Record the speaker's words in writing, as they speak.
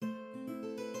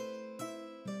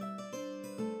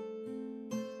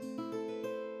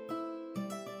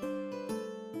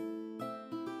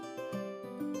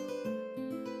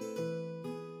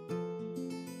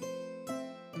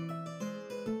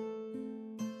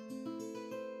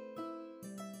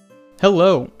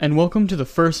Hello, and welcome to the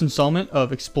first installment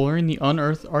of Exploring the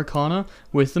Unearthed Arcana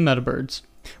with the Metabirds,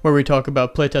 where we talk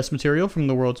about playtest material from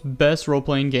the world's best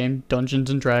role-playing game,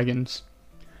 Dungeons & Dragons.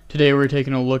 Today we're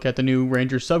taking a look at the new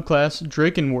Ranger subclass,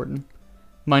 Drakenwarden.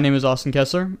 My name is Austin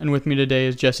Kessler, and with me today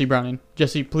is Jesse Browning.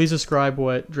 Jesse, please describe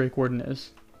what Drakewarden is.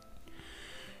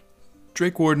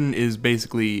 Drakewarden is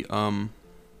basically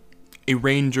a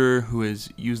ranger who has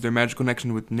used their magical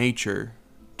connection with nature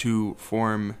to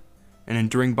form an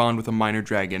enduring bond with a minor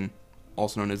dragon,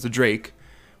 also known as the Drake,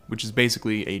 which is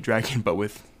basically a dragon but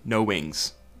with no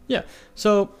wings. Yeah,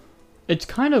 so it's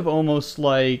kind of almost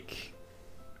like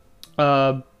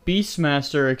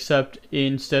Beastmaster, except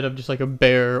instead of just like a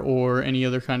bear or any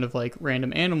other kind of like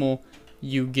random animal,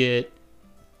 you get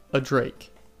a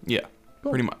Drake. Yeah,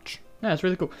 Cool. Pretty much. Yeah, it's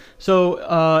really cool.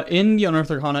 So, in the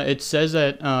Unearthed Arcana, it says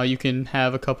that you can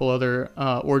have a couple other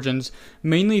origins,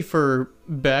 mainly for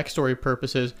backstory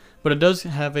purposes, but it does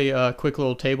have a quick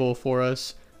little table for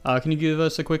us. Can you give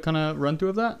us a quick kind of run-through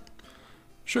of that?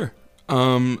 Sure.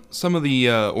 Some of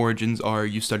the origins are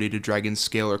you studied a dragon's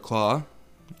scale or claw,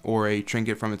 or a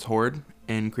trinket from its hoard,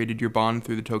 and created your bond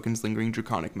through the token's lingering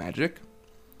draconic magic.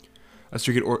 A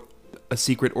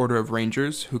secret order of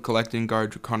rangers who collect and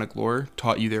guard draconic lore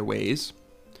taught you their ways.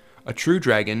 A true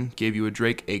dragon gave you a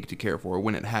drake egg to care for.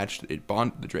 When it hatched, the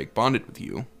drake bonded with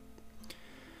you.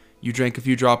 You drank a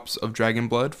few drops of dragon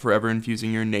blood, forever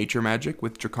infusing your nature magic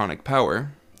with draconic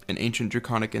power. An ancient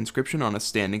draconic inscription on a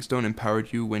standing stone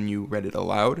empowered you when you read it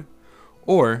aloud.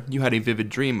 Or you had a vivid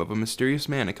dream of a mysterious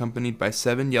man accompanied by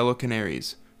 7 yellow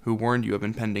canaries who warned you of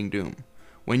impending doom.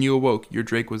 When you awoke, your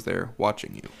drake was there,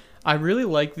 watching you. I really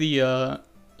like the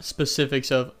specifics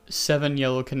of 7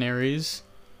 yellow canaries.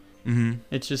 Mm-hmm.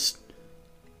 It's just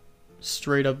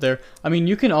straight up there. I mean,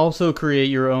 you can also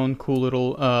create your own cool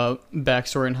little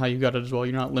backstory and how you got it as well.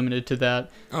 You're not limited to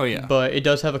that. Oh, yeah. But it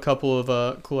does have a couple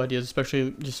of cool ideas,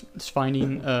 especially just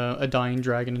finding a dying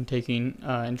dragon and taking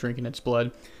and drinking its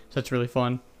blood. So that's really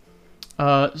fun.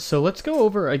 So let's go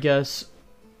over, I guess,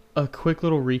 a quick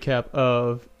little recap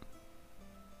of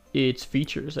its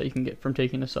features that you can get from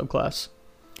taking a subclass.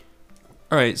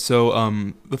 Alright, so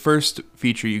the first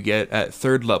feature you get at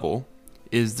 3rd level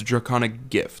is the Draconic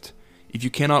Gift. If you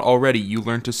cannot already, you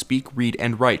learn to speak, read,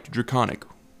 and write Draconic,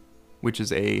 which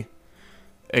is a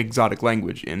exotic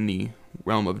language in the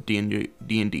realm of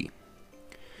D&D.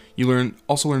 You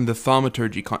also learn the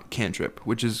Thaumaturgy cantrip,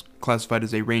 which is classified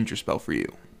as a ranger spell for you.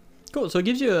 Cool, so it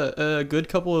gives you a good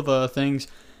couple of things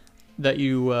that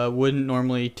you wouldn't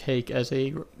normally take as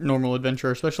a normal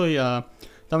adventurer, especially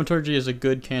Thaumaturgy is a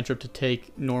good cantrip to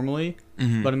take normally,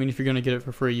 Mm-hmm. but I mean, if you're going to get it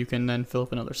for free, you can then fill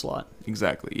up another slot.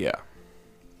 Exactly, yeah.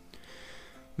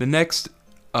 The next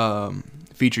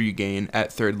feature you gain at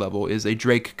 3rd level is a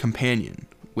Drake Companion,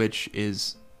 which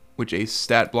a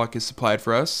stat block is supplied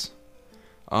for us.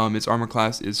 Its armor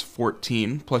class is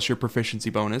 14, plus your proficiency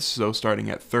bonus, so starting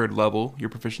at 3rd level, your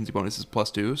proficiency bonus is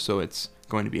 +2, so it's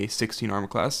going to be a 16 armor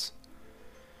class.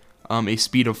 A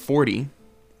speed of 40,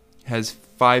 has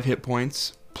 5 hit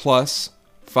points, plus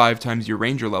 5 times your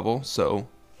ranger level, so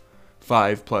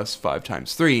 5 plus 5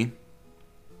 times 3,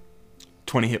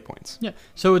 20 hit points. Yeah,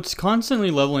 so it's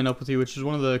constantly leveling up with you, which is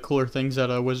one of the cooler things that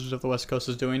Wizards of the West Coast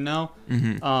is doing now.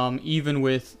 Mm-hmm. Even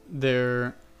with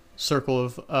their Circle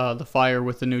of the Fire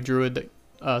with the new Druid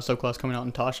subclass coming out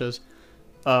in Tasha's,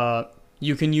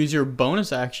 you can use your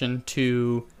bonus action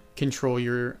to control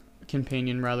your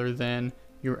companion rather than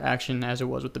your action as it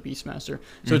was with the Beastmaster.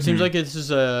 So it seems like this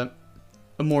is a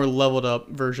more leveled up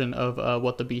version of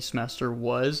what the Beastmaster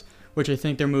was, which I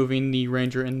think they're moving the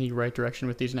Ranger in the right direction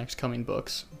with these next coming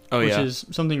books. Which is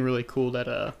something really cool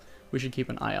that we should keep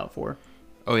an eye out for.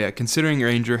 Oh yeah, considering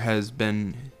Ranger has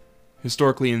been,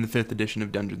 historically in the 5th edition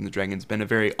of Dungeons & Dragons, been a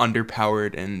very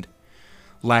underpowered and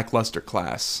lackluster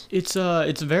class. It's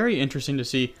very interesting to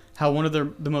see how one of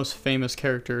the most famous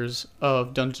characters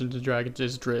of Dungeons & Dragons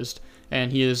is Drizzt,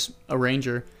 and he is a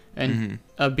ranger, and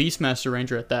a Beastmaster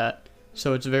ranger at that.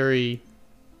 So it's very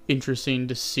interesting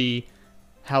to see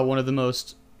how one of the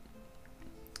most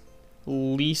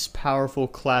least powerful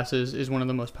classes is one of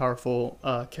the most powerful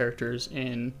characters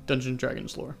in Dungeons &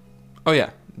 Dragons lore. Oh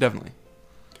yeah, definitely.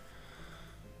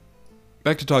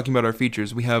 Back to talking about our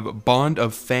features, we have Bond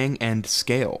of Fang and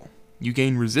Scale. You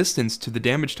gain resistance to the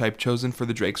damage type chosen for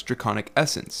the Drake's Draconic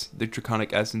Essence. The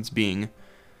Draconic Essence being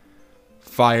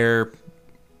fire,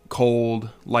 cold,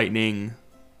 lightning,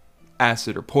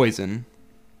 acid, or poison.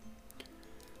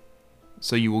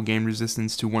 So you will gain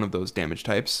resistance to one of those damage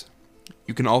types.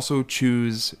 You can also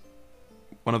choose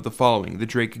one of the following. The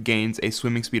Drake gains a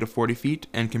swimming speed of 40 feet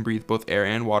and can breathe both air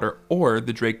and water, or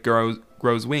the Drake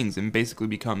grows wings and basically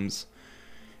becomes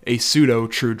a pseudo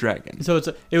true dragon. So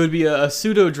it would be a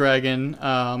pseudo dragon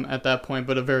at that point,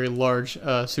 but a very large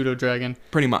pseudo dragon.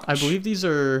 Pretty much. I believe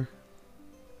they're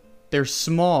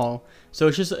small, so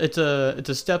it's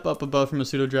a step up above from a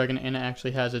pseudo dragon, and it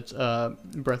actually has its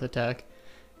breath attack,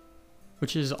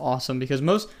 which is awesome because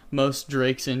most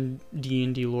drakes in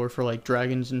D&D lore for like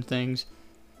dragons and things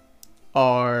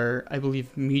are, I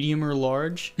believe, medium or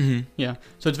large. Mm-hmm. Yeah,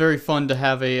 so it's very fun to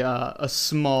have a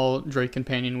small drake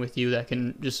companion with you that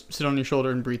can just sit on your shoulder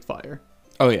and breathe fire.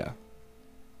 Oh yeah.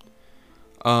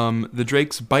 The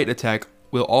drake's bite attack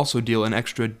will also deal an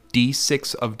extra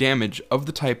d6 of damage of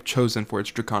the type chosen for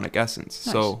its draconic essence.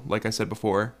 Nice. So, like I said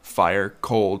before, fire,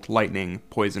 cold, lightning,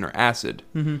 poison, or acid.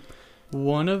 Mm-hmm.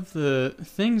 One of the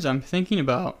things I'm thinking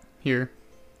about here,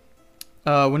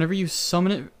 whenever you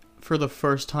summon it for the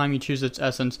first time you choose its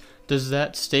essence, does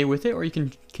that stay with it, or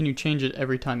can you change it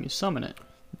every time you summon it?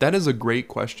 That is a great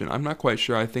question. I'm not quite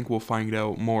sure. I think we'll find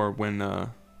out more when,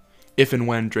 if and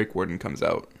when Drake Warden comes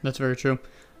out. That's very true.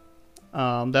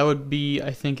 That would be,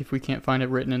 I think, if we can't find it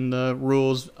written in the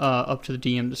rules, up to the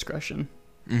DM discretion.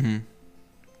 Mm-hmm.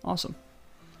 Awesome.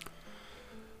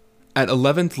 At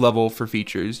 11th level for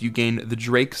features, you gain the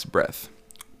Drake's Breath.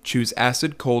 Choose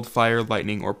acid, cold, fire,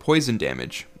 lightning, or poison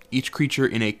damage. Each creature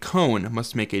in a cone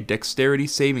must make a dexterity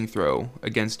saving throw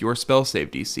against your spell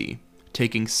save DC,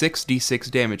 taking 6d6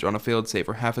 damage on a failed save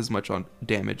or half as much on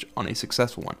damage on a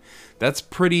successful one. That's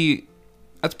pretty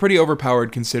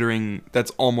overpowered considering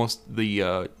that's almost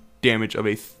the damage of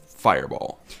a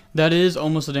fireball. That is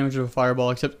almost the damage of a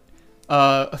fireball, except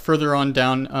further on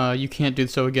down, you can't do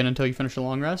so again until you finish a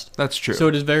long rest. That's true. So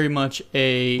it is very much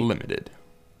a... limited.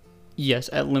 Yes,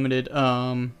 at limited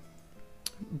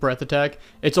breath attack.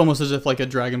 It's almost as if like a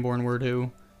Dragonborn were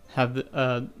to have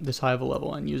this high of a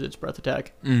level and use its breath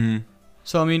attack. Mm-hmm.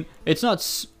 So, I mean, it's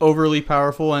not overly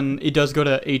powerful, and it does go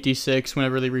to 8d6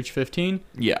 whenever they reach 15.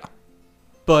 Yeah.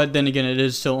 But then again, it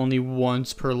is still only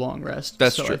once per long rest.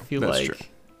 That's so true. I feel That's like... true.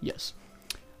 Yes.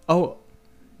 Oh,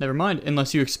 never mind.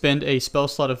 Unless you expend a spell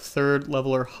slot of 3rd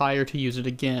level or higher to use it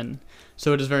again.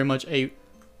 So it is very much a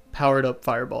powered up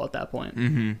fireball at that point.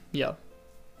 Mm-hmm. Yeah.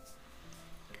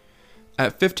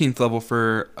 At 15th level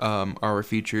for our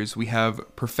features, we have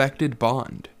Perfected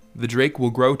Bond. The Drake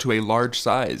will grow to a large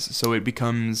size, so it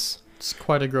becomes... It's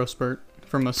quite a growth spurt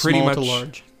from a Pretty small much- to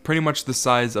large. pretty much the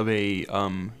size of a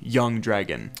young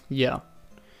dragon. Yeah.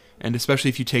 And especially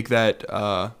if you take that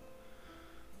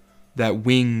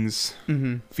wings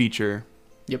Mm-hmm. feature,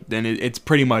 Yep. then it's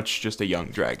pretty much just a young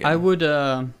dragon. I would,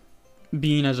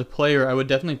 being as a player, I would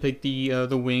definitely pick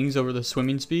the wings over the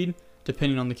swimming speed,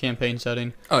 depending on the campaign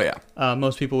setting. Oh, yeah.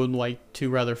 Most people would like to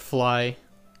rather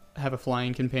have a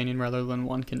flying companion rather than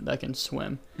one that can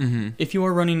swim. Mm-hmm. If you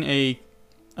are running a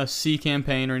sea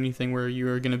campaign or anything where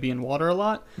you're going to be in water a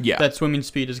lot, Yeah. that swimming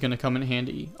speed is going to come in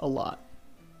handy a lot.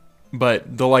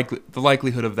 But the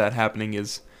likelihood of that happening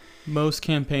is... Most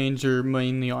campaigns are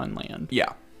mainly on land.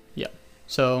 Yeah.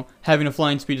 So having a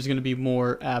flying speed is going to be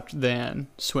more apt than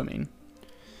swimming.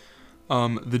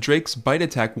 The Drake's bite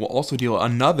attack will also deal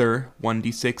another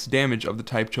 1d6 damage of the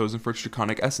type chosen for its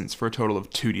draconic essence for a total of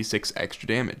 2d6 extra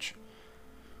damage.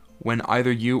 When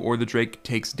either you or the Drake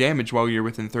takes damage while you're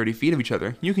within 30 feet of each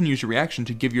other, you can use your reaction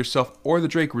to give yourself or the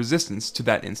Drake resistance to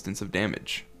that instance of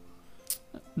damage.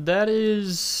 That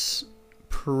is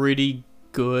pretty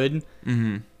good.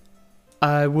 Mm-hmm.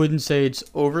 I wouldn't say it's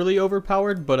overly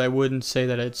overpowered, but I wouldn't say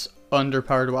that it's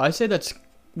underpowered. Well, I say that's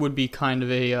would be kind of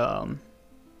a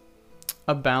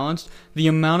balance. The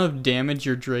amount of damage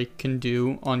your Drake can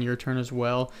do on your turn as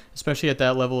well, especially at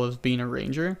that level of being a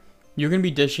ranger, you're going to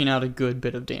be dishing out a good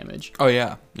bit of damage. Oh,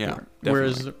 yeah. Yeah,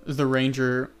 Whereas definitely. the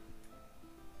ranger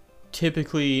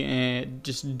typically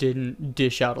just didn't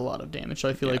dish out a lot of damage. So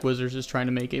I feel like Wizards is trying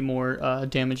to make a more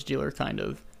damage dealer kind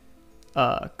of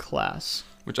class.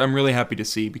 Which I'm really happy to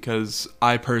see because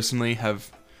I personally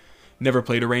have never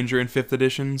played a ranger in 5th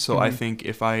edition, so I think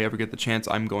if I ever get the chance,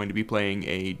 I'm going to be playing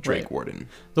a Drake Right. Warden.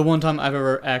 The one time I've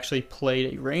ever actually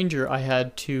played a ranger, I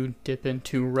had to dip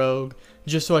into rogue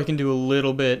just so I can do a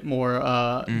little bit more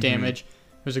damage.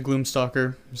 There's a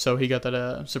Gloomstalker, so he got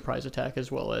that surprise attack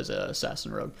as well as a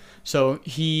assassin rogue. So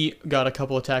he got a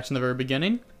couple attacks in the very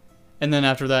beginning, and then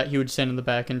after that he would stand in the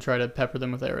back and try to pepper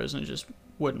them with arrows, and it just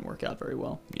wouldn't work out very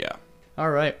well. Yeah.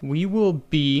 All right, we will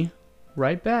be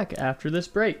right back after this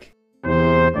break.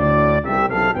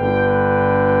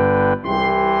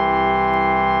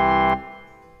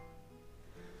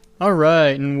 All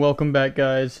right, and welcome back,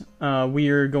 guys. We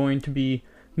are going to be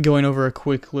going over a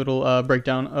quick little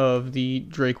breakdown of the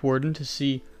Drake Warden to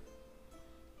see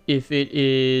if it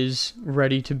is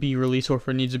ready to be released or if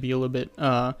it needs to be a little bit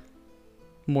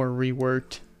more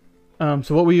reworked.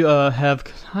 So what we have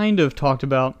kind of talked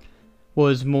about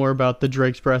was more about the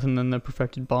Drake's Breath and then the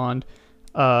Perfected Bond.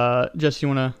 Jesse,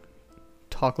 you want to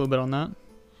talk a little bit on that?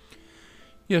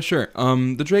 Yeah, sure.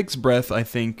 The Drake's Breath, I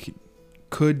think,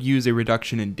 could use a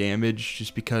reduction in damage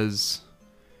just because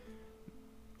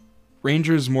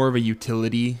Ranger's more of a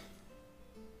utility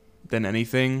than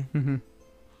anything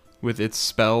with its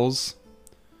spells.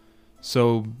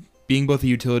 So being both a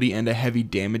utility and a heavy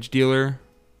damage dealer,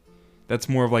 that's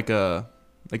more of like a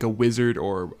wizard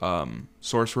or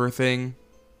sorcerer thing.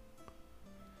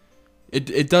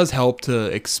 It does help to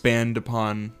expand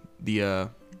upon the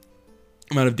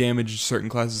amount of damage certain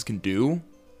classes can do,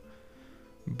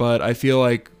 but I feel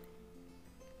like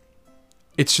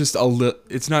it's just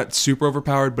it's not super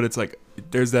overpowered, but it's like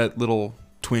there's that little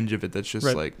twinge of it that's just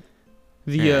like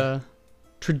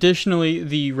traditionally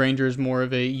the Ranger is more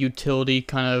of a utility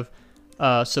kind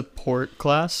of support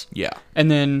class. Yeah. And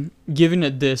then giving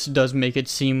it this does make it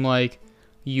seem like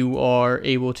you are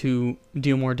able to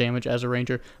deal more damage as a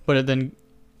Ranger, but it then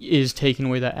is taking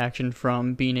away that action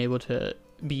from being able to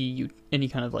be any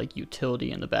kind of like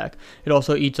utility in the back. It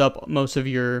also eats up most of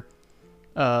your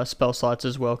spell slots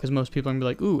as well, because most people are going to be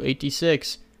like, ooh,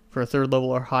 8d6 for a 3rd level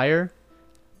or higher.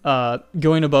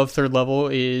 Going above 3rd level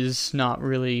is not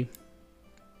really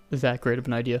that great of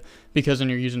an idea, because then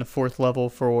you're using a 4th level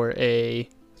for a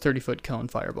 30-foot cone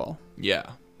fireball.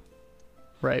 Yeah.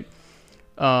 Right.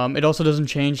 It also doesn't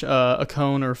change a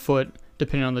cone or foot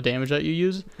depending on the damage that you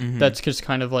use. That's just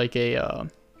kind of like a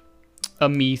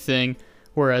me thing,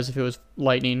 whereas if it was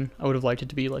lightning, I would have liked it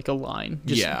to be like a line.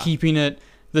 Just keeping it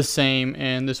the same,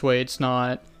 and this way it's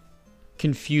not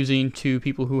confusing to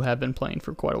people who have been playing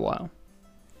for quite a while.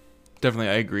 Definitely,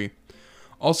 I agree.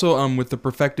 Also, with the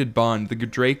Perfected Bond, the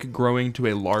Drake growing to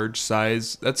a large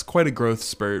size, that's quite a growth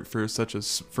spurt for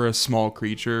a small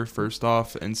creature, first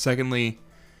off. And secondly,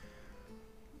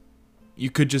 you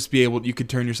could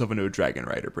turn yourself into a Dragon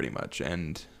Rider pretty much.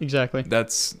 And exactly.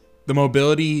 The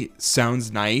mobility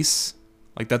sounds nice.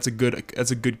 Like that's a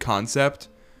good concept.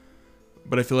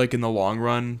 But I feel like in the long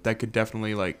run, that could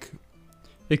definitely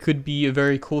it could be a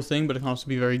very cool thing, but it can also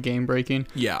be very game breaking.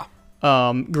 Yeah.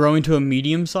 Growing to a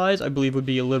medium size, I believe, would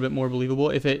be a little bit more believable.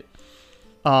 If it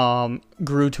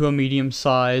grew to a medium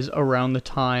size around the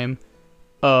time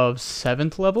of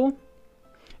 7th level,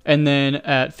 and then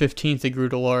at 15th it grew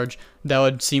to large, that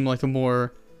would seem like a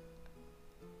more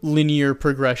linear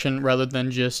progression rather than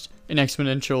just an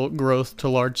exponential growth to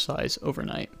large size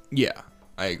overnight. Yeah,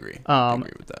 I agree. I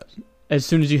agree with that. As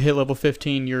soon as you hit level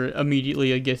 15, you're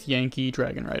immediately a Githyanki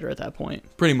Dragon Rider at that point.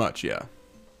 Pretty much, yeah.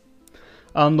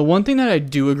 The one thing that I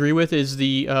do agree with is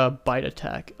the bite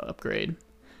attack upgrade.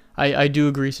 I do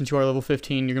agree, since you are level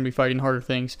 15, you're going to be fighting harder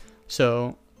things.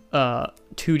 So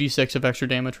 2d6 of extra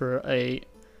damage for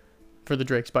the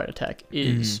Drake's bite attack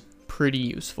is pretty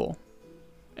useful.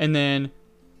 And then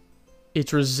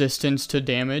its resistance to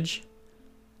damage,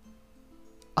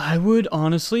 I would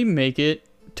honestly make it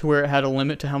to where it had a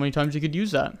limit to how many times you could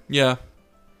use that. Yeah.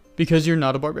 Because you're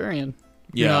not a barbarian.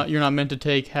 Yeah. You're not meant to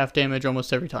take half damage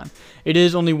almost every time. It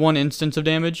is only one instance of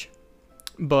damage,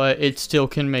 but it still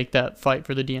can make that fight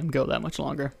for the DM go that much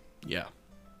longer. Yeah.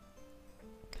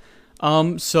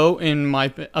 So in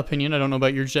my opinion, I don't know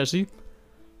about yours, Jesse,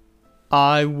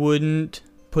 I wouldn't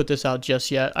put this out just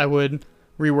yet. I would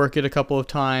rework it a couple of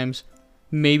times,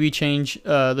 maybe change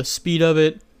the speed of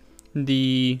it,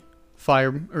 the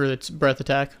fire or its breath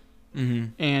attack,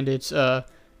 and its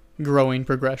growing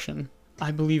progression.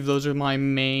 I believe those are my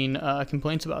main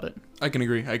complaints about it. I can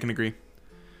agree.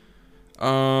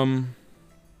 Other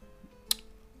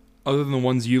than the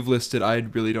ones you've listed, I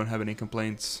really don't have any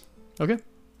complaints. Okay.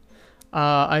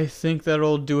 I think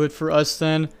that'll do it for us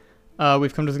then.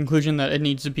 We've come to the conclusion that it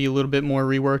needs to be a little bit more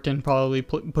reworked and probably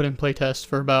put in playtest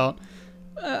for about,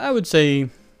 I would say,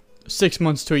 6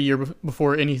 months to a year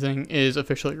before anything is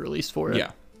officially released for it.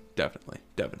 Yeah, definitely.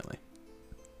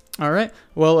 All right.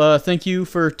 Well, thank you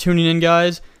for tuning in,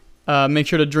 guys. Make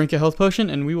sure to drink a health potion,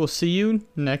 and we will see you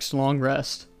next long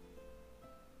rest.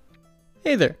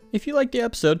 Hey there. If you liked the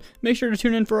episode, make sure to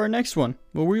tune in for our next one,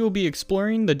 where we will be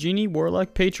exploring the Genie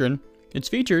Warlock Patron, its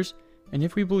features, and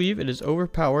if we believe it is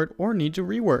overpowered or needs a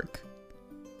rework.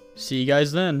 See you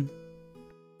guys then.